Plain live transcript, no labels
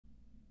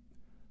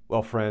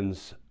Well,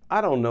 friends,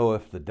 I don't know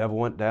if the devil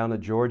went down to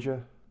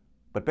Georgia,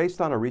 but based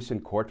on a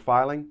recent court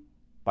filing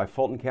by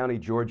Fulton County,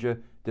 Georgia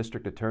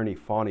District Attorney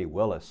Fani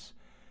Willis,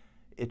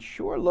 it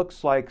sure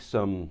looks like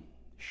some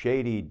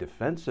shady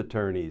defense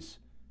attorneys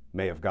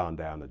may have gone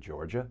down to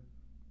Georgia.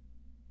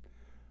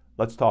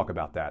 Let's talk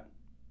about that,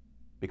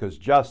 because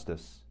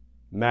justice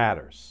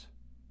matters.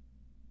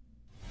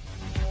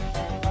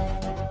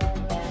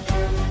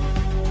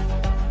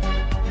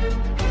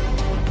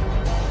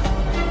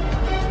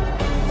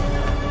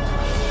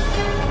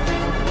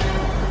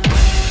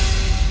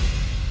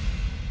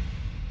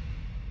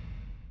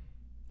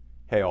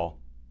 Hey all,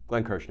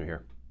 Glenn Kirshner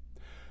here.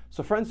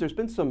 So friends, there's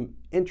been some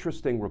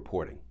interesting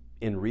reporting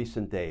in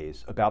recent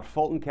days about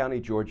Fulton County,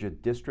 Georgia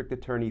District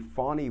Attorney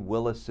Fani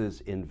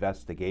Willis's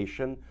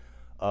investigation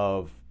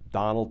of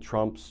Donald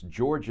Trump's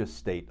Georgia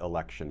state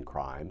election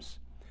crimes.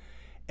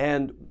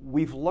 And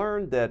we've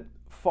learned that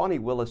Fani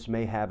Willis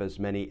may have as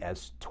many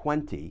as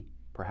 20,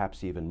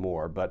 perhaps even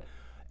more, but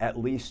at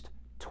least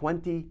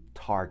 20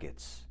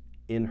 targets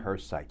in her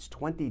sights,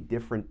 20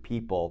 different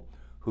people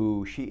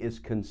who she is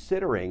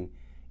considering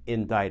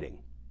indicting.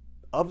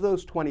 Of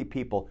those 20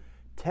 people,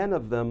 10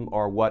 of them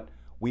are what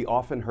we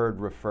often heard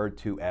referred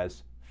to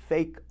as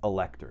fake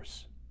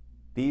electors.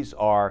 These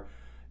are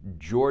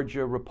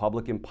Georgia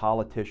Republican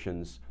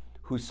politicians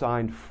who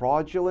signed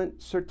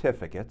fraudulent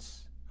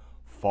certificates,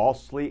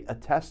 falsely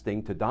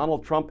attesting to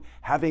Donald Trump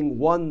having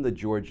won the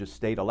Georgia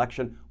state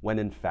election when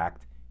in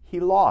fact he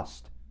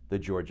lost the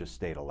Georgia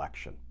state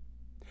election.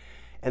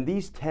 And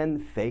these 10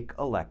 fake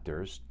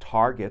electors,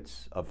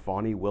 targets of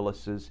Fani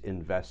Willis's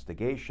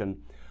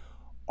investigation,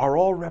 are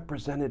all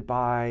represented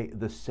by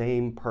the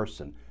same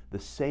person, the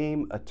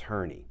same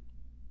attorney.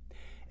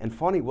 And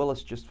Fani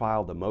Willis just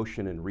filed a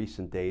motion in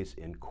recent days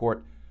in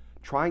court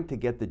trying to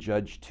get the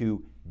judge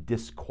to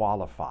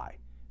disqualify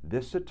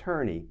this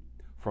attorney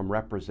from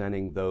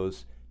representing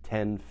those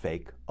 10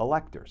 fake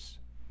electors.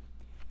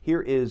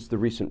 Here is the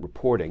recent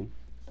reporting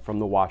from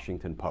the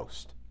Washington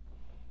Post.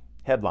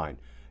 Headline: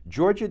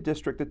 Georgia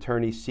District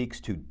Attorney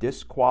seeks to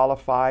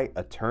disqualify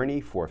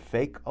attorney for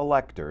fake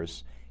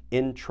electors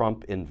in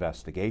Trump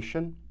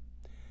investigation.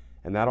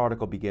 And that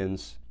article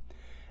begins,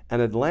 an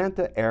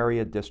Atlanta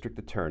area district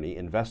attorney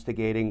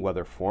investigating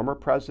whether former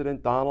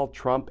President Donald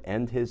Trump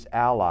and his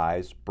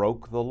allies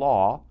broke the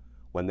law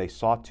when they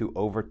sought to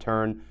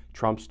overturn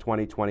Trump's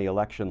 2020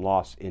 election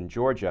loss in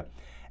Georgia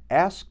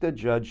asked a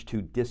judge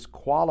to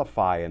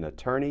disqualify an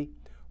attorney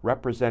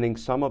representing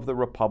some of the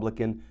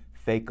Republican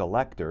fake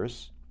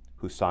electors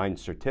who signed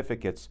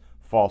certificates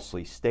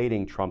falsely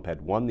stating Trump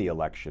had won the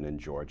election in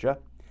Georgia,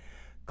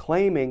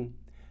 claiming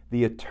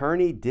the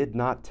attorney did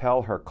not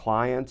tell her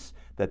clients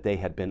that they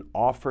had been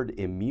offered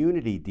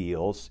immunity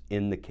deals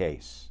in the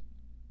case.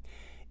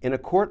 In a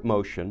court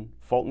motion,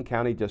 Fulton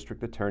County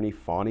District Attorney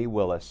Fani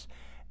Willis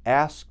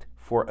asked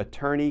for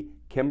attorney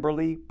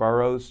Kimberly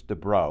Bourroughs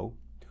Debrow,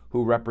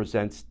 who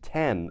represents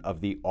 10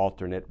 of the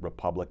alternate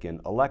Republican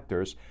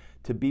electors,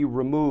 to be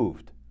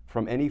removed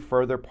from any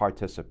further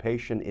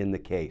participation in the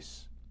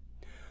case.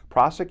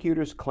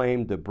 Prosecutors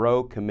claimed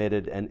Debrow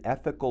committed an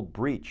ethical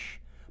breach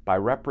by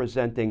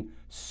representing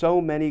so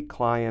many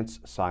clients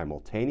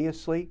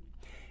simultaneously,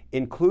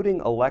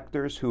 including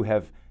electors who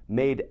have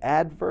made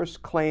adverse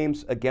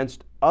claims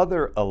against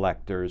other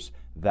electors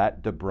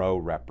that Debrow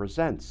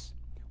represents,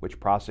 which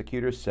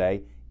prosecutors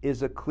say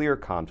is a clear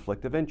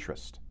conflict of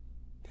interest.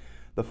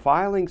 The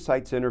filing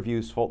cites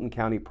interviews Fulton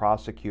County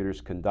prosecutors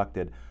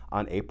conducted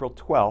on April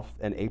 12th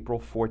and April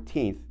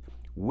 14th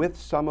with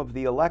some of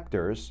the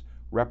electors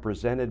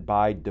represented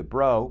by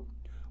Debrow,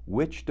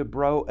 which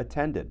Debrow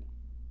attended.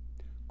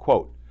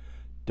 Quote,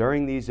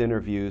 during these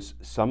interviews,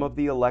 some of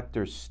the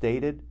electors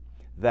stated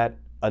that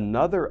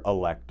another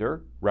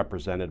elector,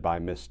 represented by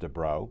Ms.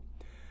 Debrow,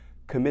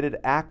 committed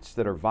acts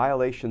that are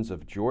violations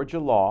of Georgia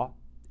law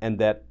and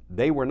that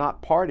they were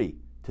not party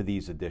to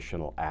these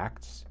additional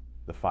acts,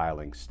 the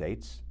filing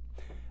states.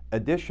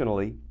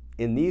 Additionally,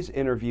 in these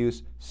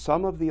interviews,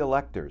 some of the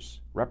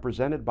electors,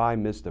 represented by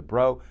Ms.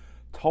 Debrow,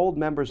 told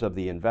members of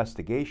the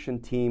investigation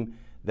team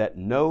that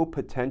no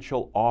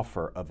potential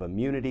offer of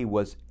immunity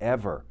was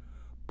ever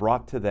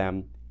brought to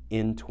them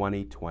in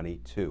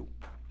 2022.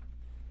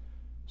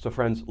 So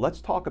friends,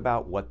 let's talk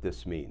about what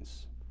this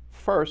means.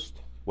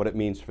 First, what it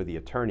means for the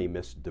attorney,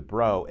 Ms.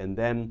 Debrow, and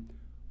then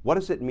what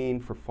does it mean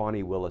for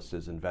Fani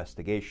Willis's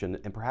investigation,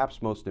 and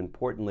perhaps most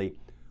importantly,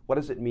 what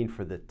does it mean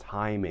for the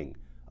timing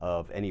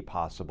of any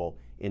possible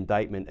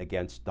indictment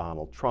against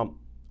Donald Trump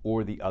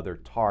or the other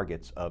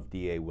targets of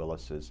DA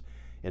Willis's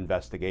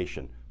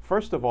investigation?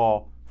 First of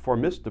all, for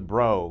Ms.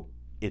 Debrow,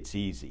 it's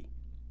easy.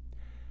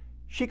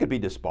 She could be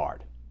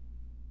disbarred.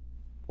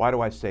 Why do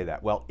I say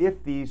that? Well,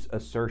 if these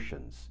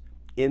assertions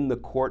in the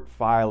court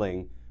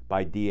filing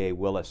by DA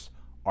Willis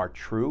are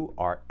true,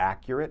 are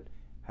accurate,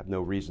 have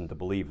no reason to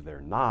believe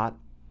they're not,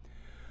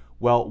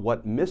 well,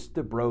 what Ms.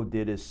 Debrow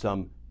did is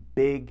some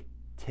big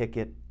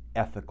ticket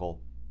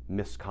ethical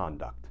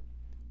misconduct.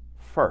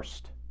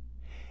 First,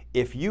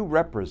 if you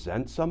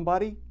represent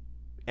somebody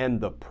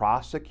and the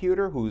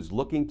prosecutor who's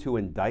looking to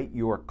indict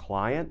your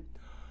client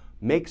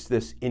makes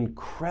this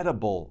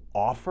incredible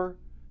offer,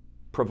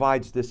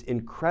 provides this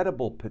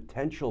incredible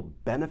potential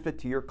benefit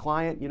to your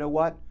client, you know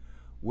what?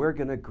 We're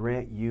going to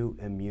grant you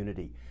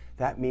immunity.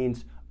 That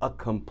means a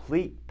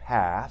complete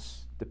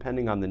pass,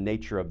 depending on the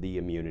nature of the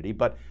immunity,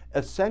 but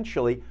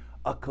essentially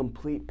a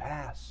complete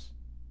pass.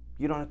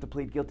 You don't have to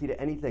plead guilty to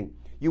anything.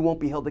 You won't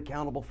be held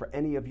accountable for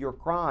any of your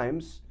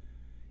crimes,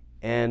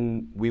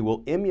 and we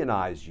will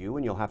immunize you,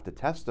 and you'll have to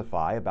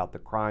testify about the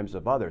crimes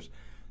of others.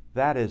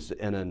 That is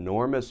an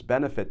enormous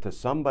benefit to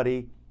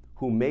somebody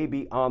who may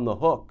be on the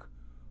hook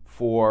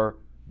for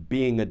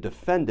being a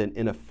defendant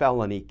in a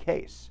felony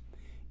case.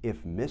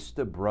 If Ms.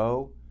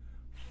 Debrow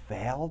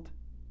failed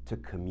to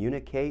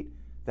communicate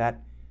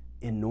that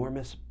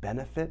enormous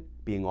benefit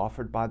being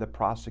offered by the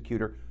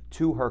prosecutor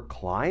to her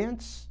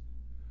clients,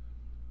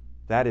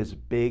 that is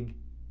big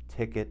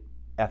ticket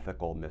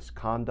ethical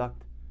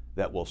misconduct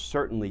that will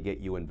certainly get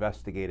you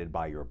investigated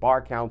by your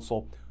bar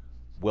counsel,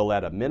 will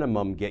at a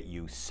minimum get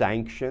you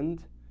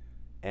sanctioned,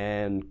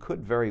 and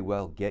could very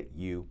well get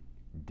you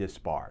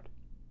disbarred.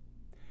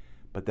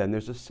 But then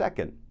there's a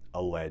second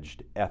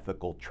alleged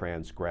ethical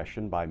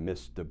transgression by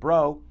Ms.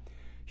 Debrow.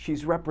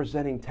 She's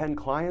representing 10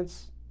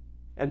 clients,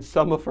 and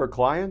some of her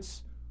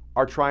clients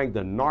are trying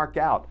to narc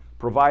out,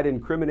 provide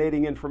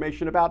incriminating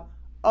information about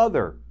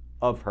other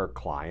of her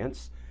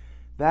clients.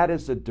 That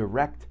is a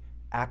direct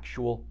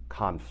actual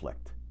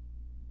conflict,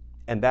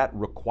 and that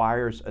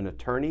requires an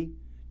attorney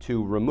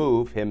to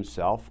remove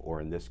himself, or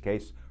in this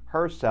case,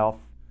 herself,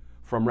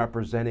 from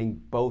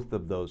representing both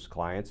of those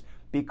clients,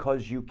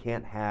 because you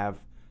can't have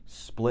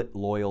split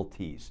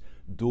loyalties,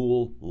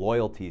 dual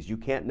loyalties. You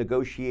can't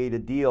negotiate a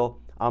deal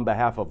on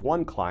behalf of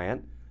one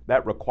client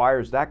that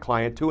requires that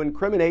client to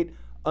incriminate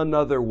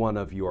another one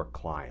of your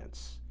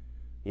clients.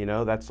 You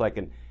know, that's like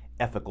an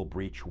ethical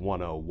breach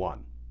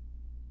 101.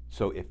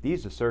 So if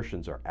these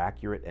assertions are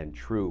accurate and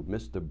true,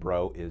 Ms.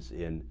 Debrow is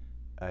in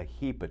a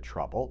heap of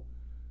trouble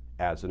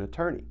as an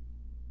attorney.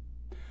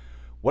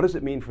 What does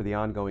it mean for the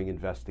ongoing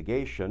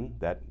investigation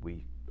that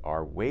we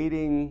are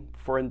waiting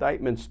for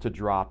indictments to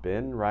drop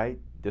in, right?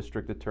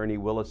 District Attorney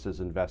Willis's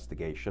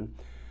investigation.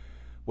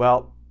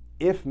 Well,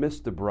 if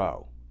Ms.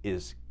 Debrow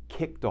is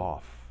kicked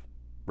off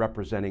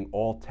representing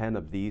all 10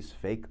 of these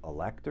fake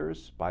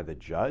electors by the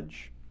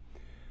judge,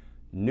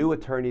 new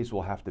attorneys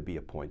will have to be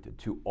appointed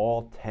to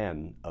all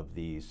 10 of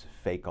these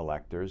fake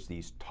electors,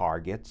 these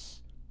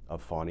targets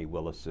of Fani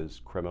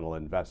Willis's criminal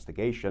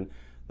investigation.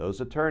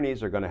 Those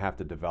attorneys are going to have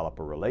to develop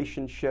a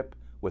relationship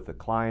with the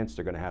clients.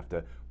 They're going to have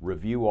to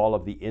review all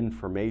of the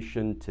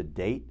information to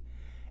date,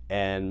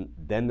 and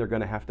then they're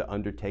going to have to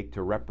undertake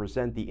to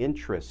represent the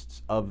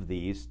interests of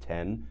these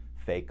 10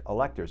 fake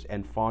electors.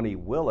 And Fani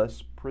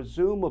Willis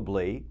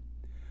presumably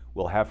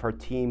will have her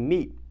team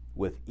meet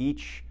with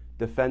each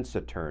defense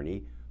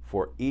attorney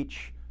for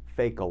each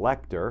fake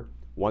elector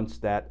once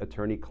that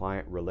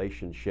attorney-client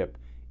relationship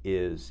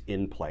is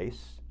in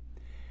place.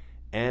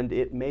 And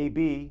it may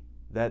be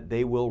that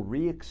they will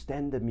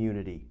re-extend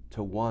immunity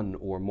to one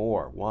or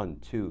more, 1,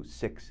 2,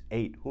 6,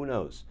 8, who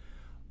knows,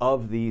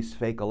 of these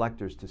fake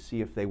electors to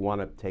see if they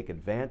want to take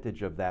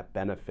advantage of that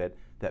benefit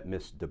that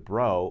Ms.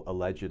 Debrow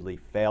allegedly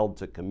failed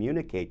to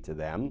communicate to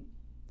them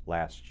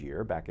last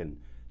year, back in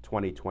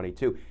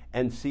 2022,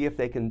 and see if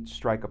they can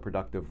strike a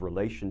productive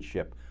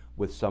relationship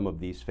with some of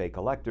these fake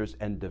electors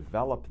and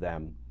develop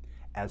them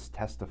as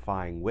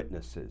testifying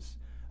witnesses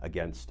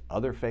against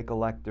other fake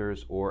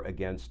electors or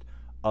against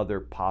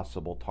other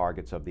possible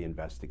targets of the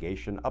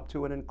investigation, up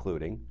to and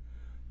including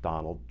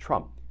Donald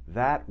Trump.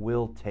 That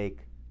will take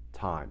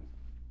time.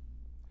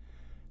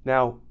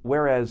 Now,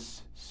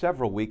 whereas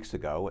several weeks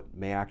ago, it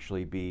may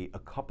actually be a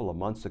couple of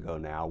months ago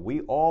now,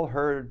 we all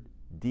heard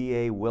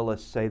DA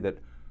Willis say that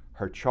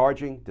her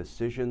charging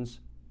decisions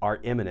are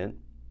imminent,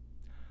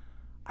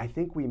 I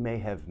think we may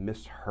have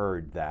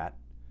misheard that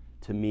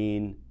to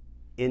mean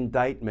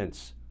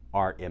indictments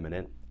are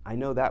imminent. I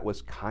know that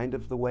was kind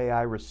of the way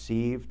I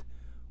received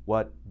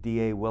what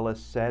DA Willis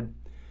said,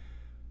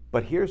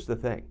 but here's the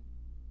thing.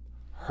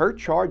 Her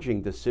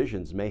charging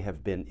decisions may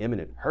have been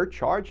imminent. Her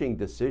charging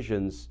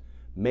decisions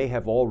may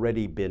have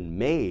already been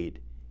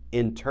made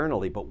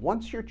internally, but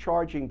once your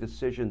charging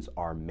decisions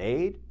are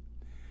made,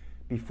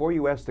 before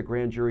you ask the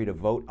grand jury to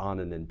vote on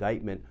an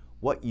indictment,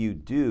 what you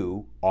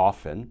do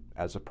often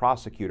as a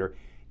prosecutor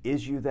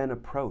is you then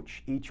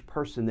approach each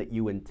person that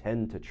you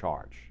intend to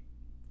charge,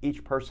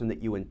 each person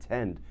that you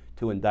intend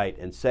to indict,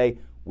 and say,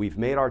 we've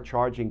made our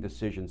charging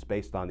decisions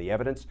based on the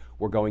evidence.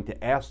 We're going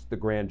to ask the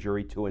grand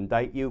jury to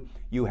indict you.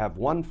 You have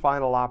one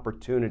final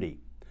opportunity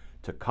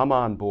to come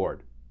on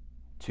board,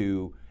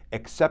 to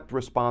accept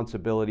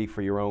responsibility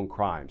for your own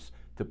crimes,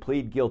 to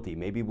plead guilty.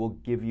 Maybe we'll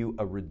give you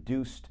a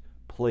reduced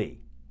plea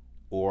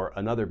or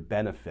another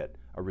benefit,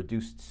 a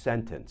reduced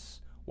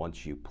sentence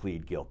once you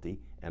plead guilty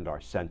and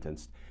are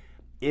sentenced.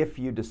 If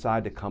you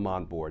decide to come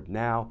on board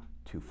now,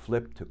 to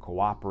flip, to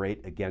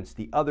cooperate against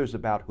the others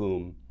about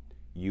whom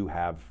you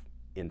have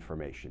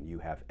information, you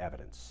have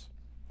evidence.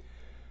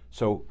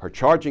 So her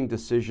charging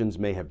decisions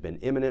may have been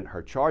imminent,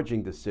 her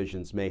charging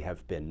decisions may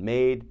have been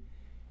made,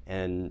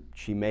 and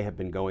she may have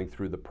been going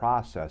through the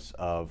process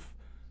of,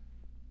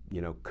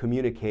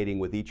 communicating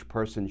with each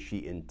person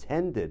she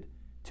intended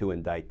to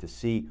indict to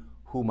see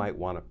who might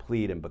want to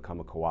plead and become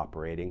a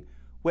cooperating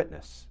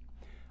witness.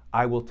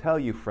 I will tell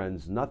you,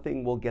 friends,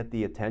 nothing will get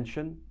the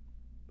attention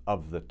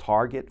of the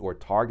target or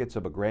targets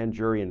of a grand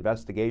jury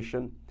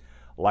investigation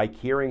like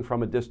hearing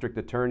from a district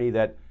attorney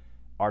that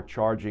our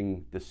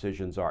charging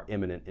decisions are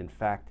imminent. In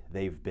fact,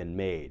 they've been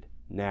made.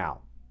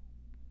 Now,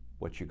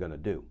 what you going to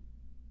do?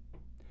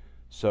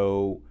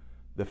 So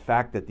the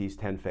fact that these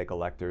 10 fake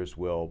electors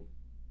will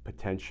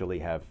potentially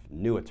have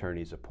new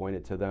attorneys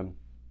appointed to them,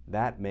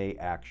 that may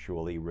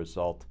actually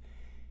result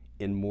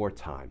in more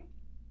time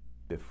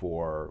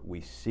before we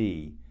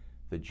see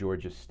the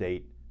Georgia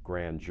State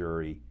grand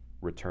jury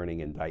returning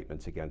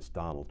indictments against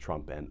Donald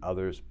Trump and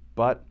others.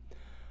 But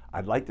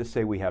I'd like to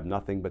say we have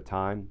nothing but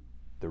time.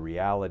 The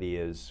reality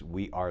is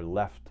we are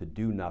left to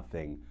do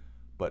nothing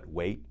but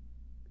wait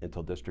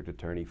until District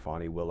Attorney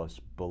Fani Willis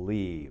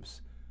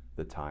believes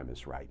the time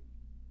is right.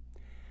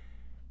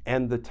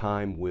 And the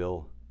time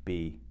will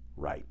be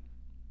right.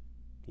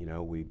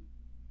 We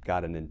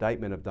got an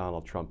indictment of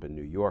Donald Trump in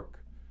New York.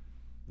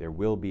 There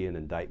will be an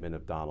indictment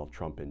of Donald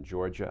Trump in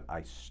Georgia,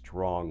 I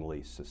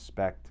strongly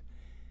suspect,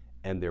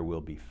 and there will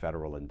be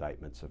federal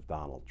indictments of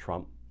Donald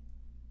Trump,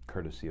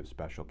 courtesy of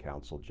Special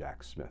Counsel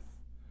Jack Smith.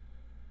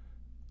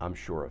 I'm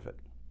sure of it.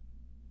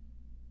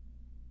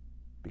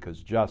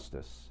 Because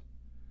justice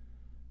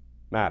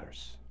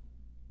matters.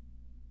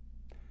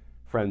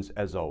 Friends,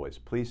 as always,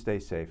 please stay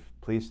safe,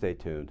 please stay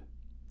tuned,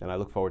 and I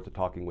look forward to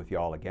talking with you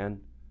all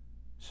again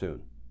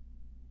soon.